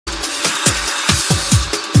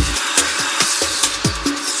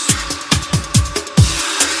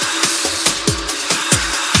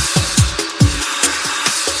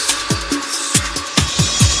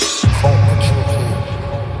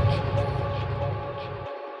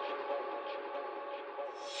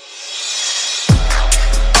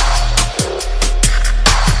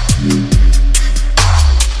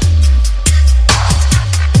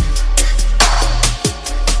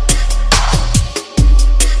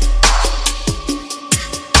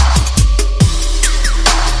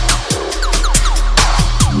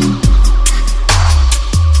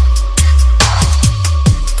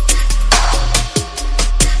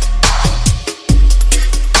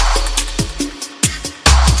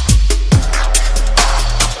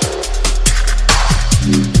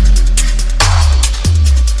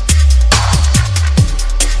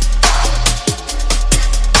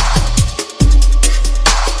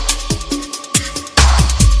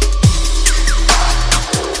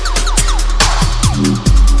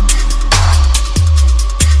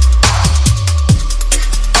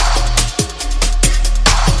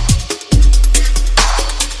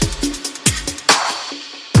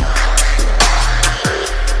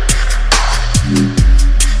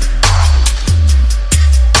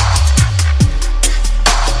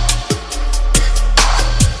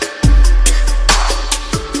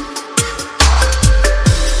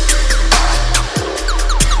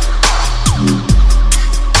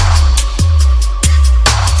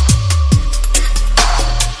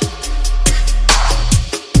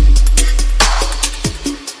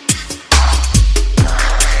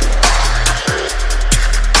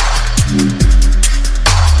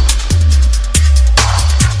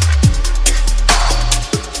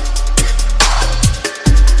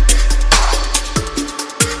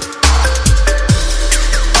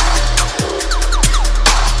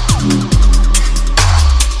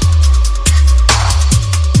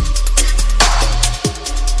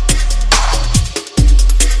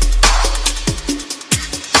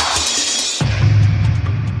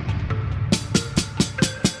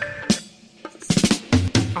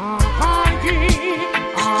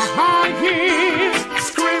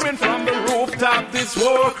stop this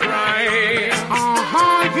war cry.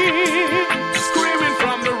 Screaming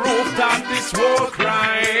from the rooftop this war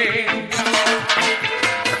cry.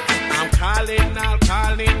 I'm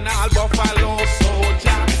calling all Buffalo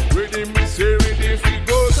soldiers. Ready me say ready fi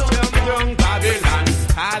go tell young Babylon.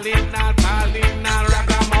 Calling all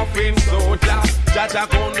ragamuffin soldiers. Jaja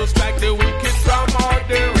gonna strike the wicked from all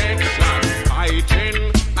direction.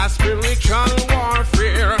 Fighting a spiritual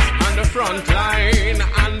warfare on the front line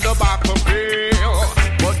and the battlefield.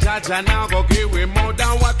 But Jaja now go give we more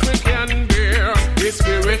than what we can bear. The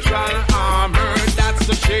spiritual armor, that's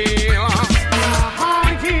the shield.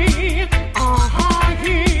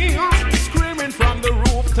 Screaming from the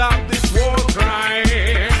rooftop this war cry.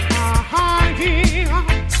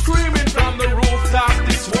 Screaming from the rooftop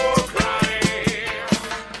this war cry.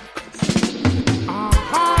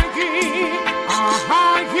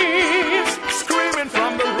 Screaming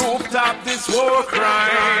from the rooftop this war cry.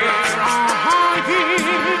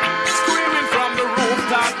 Screaming from the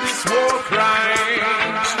rooftop this war cry.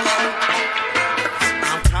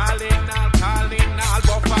 I'm calling all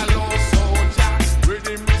Buffalo soldiers.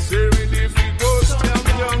 Ready me say ready fi go tell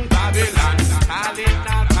young Babylon. Calling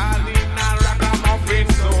all ragamuffin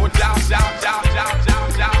soldiers. Shout, shout, shout, shout,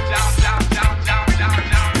 shout, shout, shout, shout, shout, shout,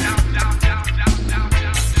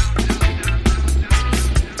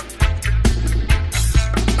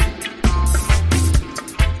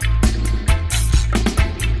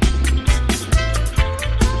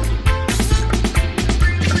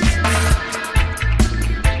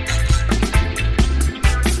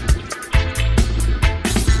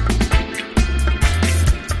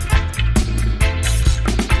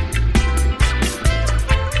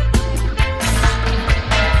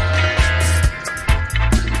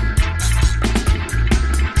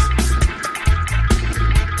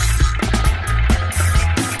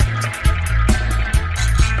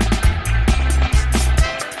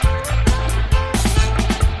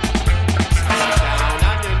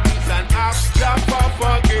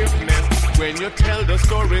 you tell the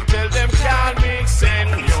story, tell them can't make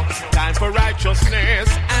sense. Time for righteousness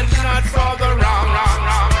and not for the wrong.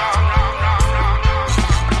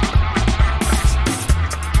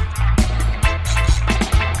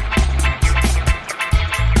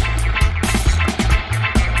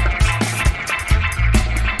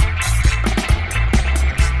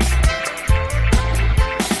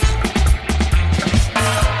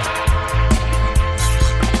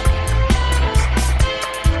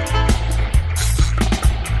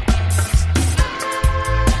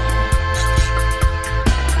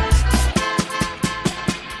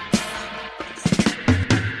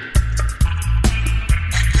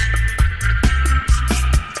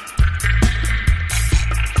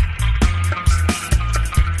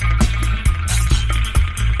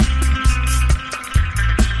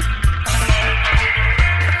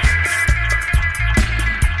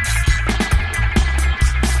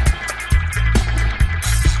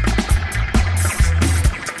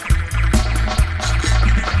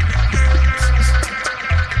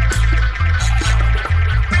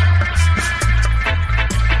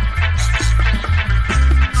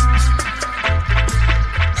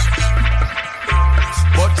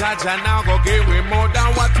 Jaja now go give we more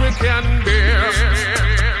than what we can bear.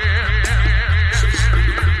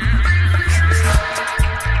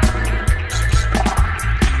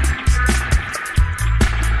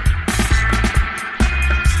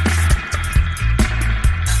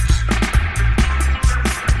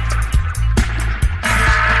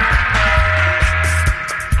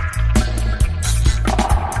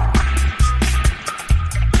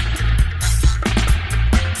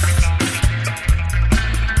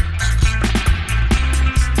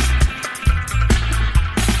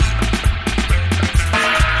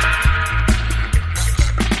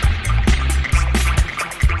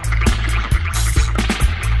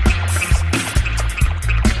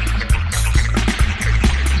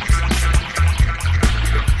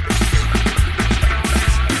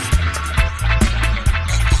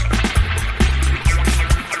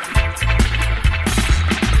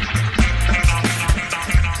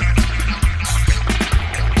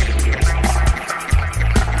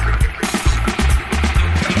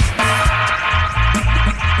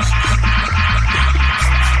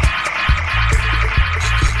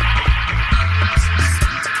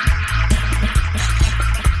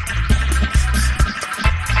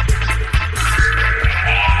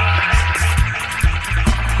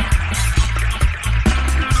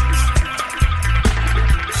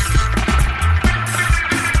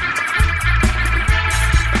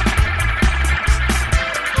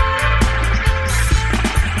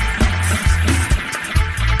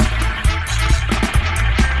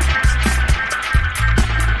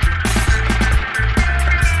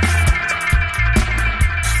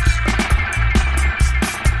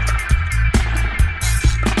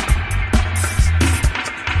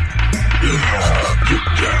 Get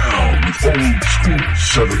down with Old School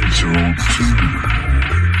 702.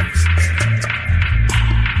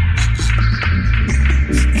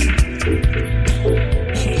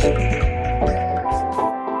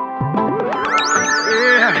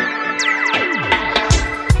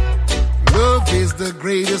 Is the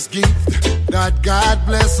greatest gift that God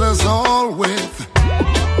bless us all with.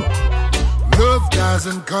 Love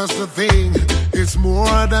doesn't cost a thing, it's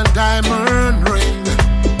more than diamond ring.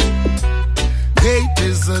 Hate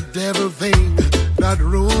is a devil thing that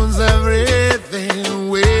ruins everything.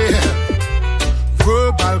 Where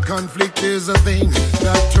verbal conflict is a thing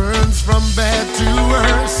that turns from bad to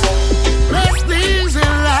worse. Best things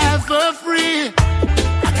in life for free.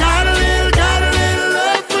 I got a little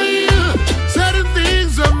love for you. Certain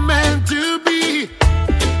things are meant to be.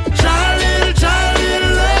 Try a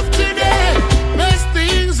little love today. Best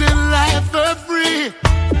things in life for free.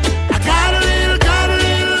 I got a little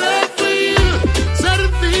love for you.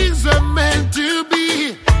 Certain things are meant to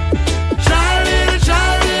be. Try a little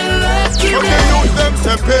love today. Okay, use them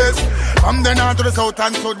separate. From the north to the south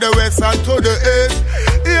and to the west and to the east.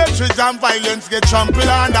 Hatred and violence get trampled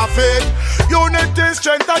under feet. Unity,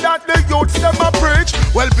 strength, that the youths them a preach.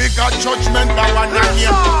 Well, bigger judgment by one and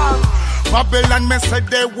Babylon me said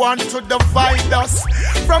they want to divide us.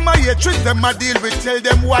 From a hatred them a deal we tell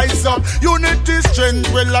them wise up. Unity,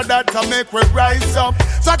 strength, will that to make we rise up.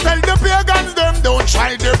 So tell the pagans them don't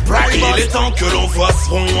try to bribe us. Il est temps que l'on voit ce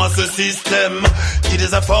front à ce système qui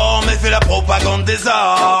désinforme et fait la propagande des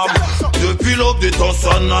armes. Depuis l'aube des temps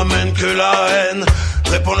ça n'amène que la haine.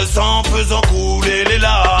 Répand le sang faisant couler les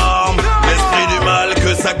larmes. L'esprit du mal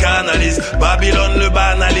que ça canalise, Babylone le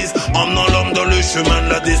banalise, emmenant l'homme dans le chemin de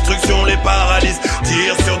la destruction, les paralyse.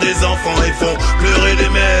 Tirent sur des enfants et font pleurer des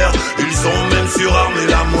mères. Ils sont même surarmés,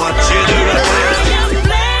 la moitié de la terre.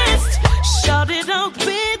 Shout it out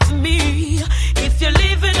with me. If you're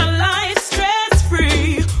living a life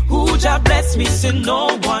stress-free, who just bless me, so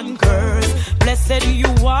no one curse. Blessed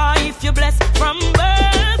you are if you're blessed from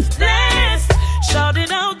birth. Blessed, shout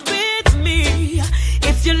it out with me.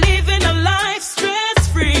 If you're living a life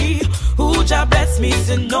stress-free, who just bless me,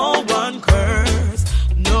 so no one curse.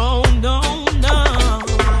 No, no, no.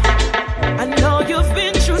 I know you've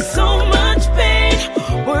been through so much pain,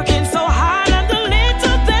 working so hard.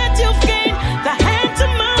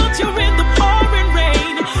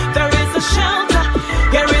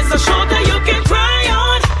 A shoulder you can cry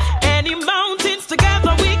on. Any mountains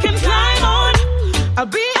together we can climb on. I'll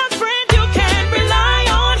be a friend you can rely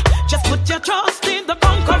on. Just put your trust in the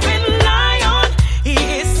conquering lion. He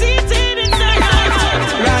is seated in the heart.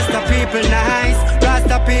 Rasta people nice,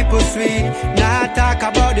 Rasta people sweet. Now talk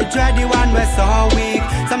about the dready one we're so weak.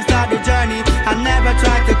 Some start the journey and never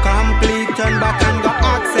try to complete. Turn back and go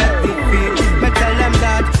accept defeat. Me tell them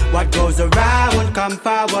that what goes around come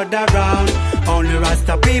forward around. Only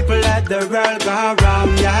Rasta people let the world go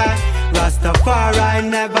round, yeah. Rastafari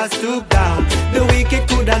never stoop down. The wicked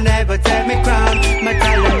coulda never take me crown. Me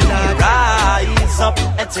tell them that. Rise up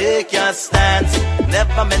and take your stance.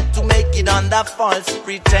 Never meant to make it under false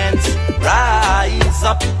pretense. Rise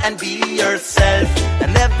up and be yourself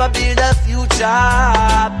and never build a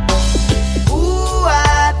future. Who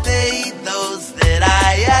are they, those that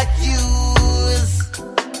I accuse?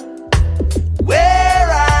 Where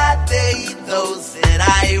are they, those that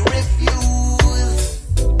I refuse?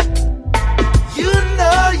 You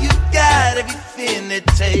know you got everything it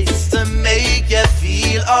takes to make you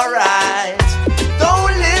feel alright.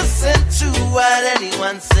 Don't listen to what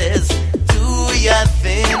anyone says. Do your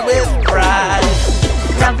thing with pride.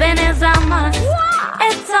 Loving is a must.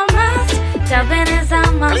 It's a must. Loving is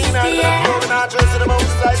a must, yeah.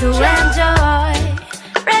 To enjoy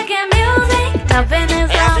reggae music. Loving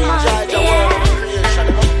is a must, yeah.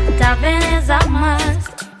 Loving is a must.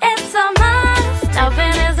 It's a must.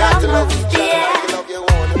 Loving is a must, yeah.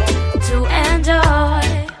 To enjoy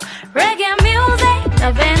reggae music.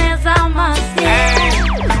 Loving is a must, yeah.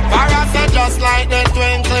 For us, just like the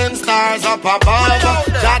twinkling stars up above.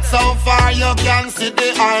 That's how far you can see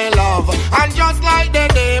the eye love. And just like the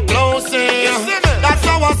day blows in, that's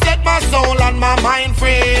how I set my soul and my mind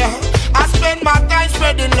free. I spend my time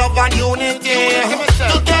spreading love and unity,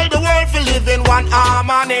 to tell the world to live in one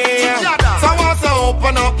harmony. So I want to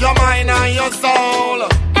open up your mind and your soul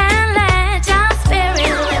and let your spirit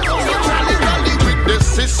live. With the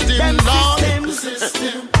system, Lord.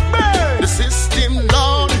 The system,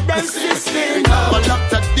 Lord. The system, Lord. A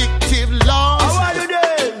lot addictive laws. How are you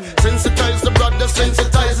doing? Sensitize the brother,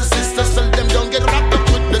 sensitize the sister. Tell them don't get wrapped up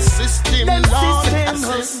with the system, Lord.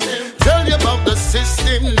 Tell you about the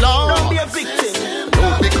system, Lord. Don't be a victim.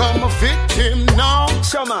 Don't become a victim now.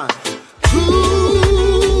 Shaman. Ooh.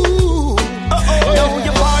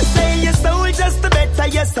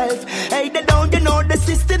 yourself. Hey, they don't, you know the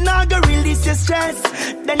system now go release your stress.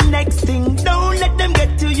 The next thing, don't let them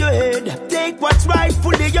get to your head. Take what's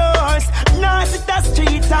rightfully yours. Now sit the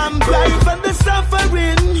street and blind from the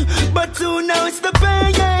suffering, but who knows the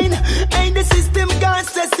pain? Ain't the system got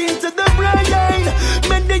us into the brain?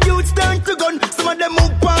 When the youths turn to gun, some of them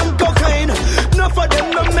move on cocaine. Enough of them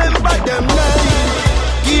remember them name.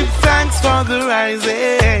 Give thanks for the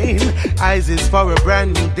rising. Eyes is for a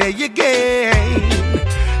brand new day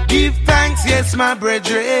again. Give thanks, yes, my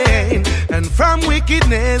brethren, and from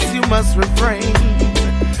wickedness you must refrain.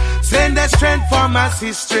 Send that strength for my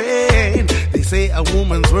sister. They say a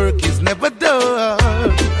woman's work is never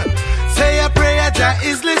done. Say a prayer, Jah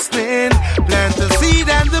is listening. Plant the seed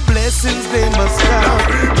and the blessings they must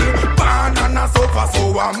come. Banana sofa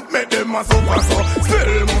so make them a sofa so.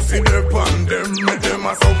 Still must see them on them, make them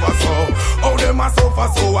a sofa so. Oh, them a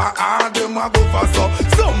sofa so, them a go for so.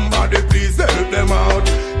 Somebody please help them out.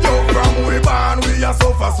 Yo, from we born we a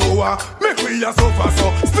sofa so, make we a sofa so.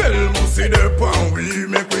 Still must see them on we,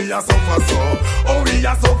 make we a sofa so. Oh, we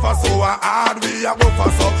a sofa so, we a go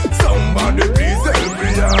for so. Somebody please help me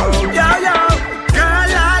out. Yo, yo,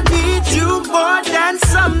 girl, I need you more than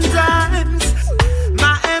sometimes.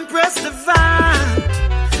 My Empress Divine,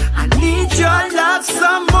 I need your love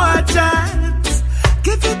some more times.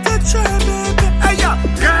 Give it a try, baby. Hey, yo,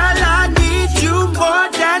 girl, I need you more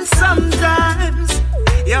than sometimes.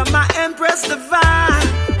 You're my Empress Divine.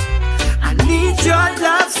 I need your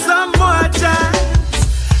love some more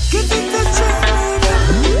times. Give it a try,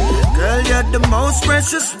 baby. Girl, you're the most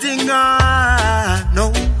precious thing I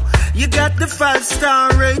know. You got the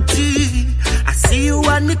 5-star rating. I see you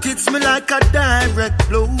and it hits me like a direct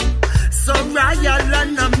blow. So royal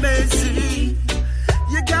and amazing.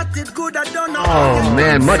 You got it good, I don't know. Oh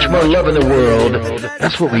man, much more love in the world.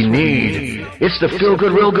 That's what we need. It's the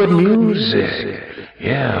feel-good, real-good music.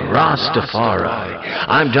 Yeah, Rastafari.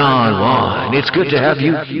 I'm Don Juan. It's good to have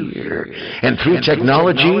you here. And through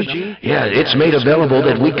technology, yeah, it's made available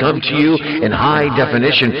that we come to you in high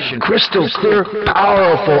definition, crystal clear,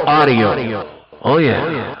 powerful audio. Oh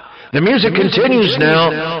yeah. The music continues now.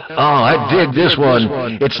 Oh, I dig this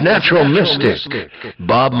one. It's Natural Mystic.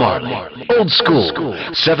 Bob Marley. Old School.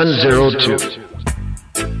 702.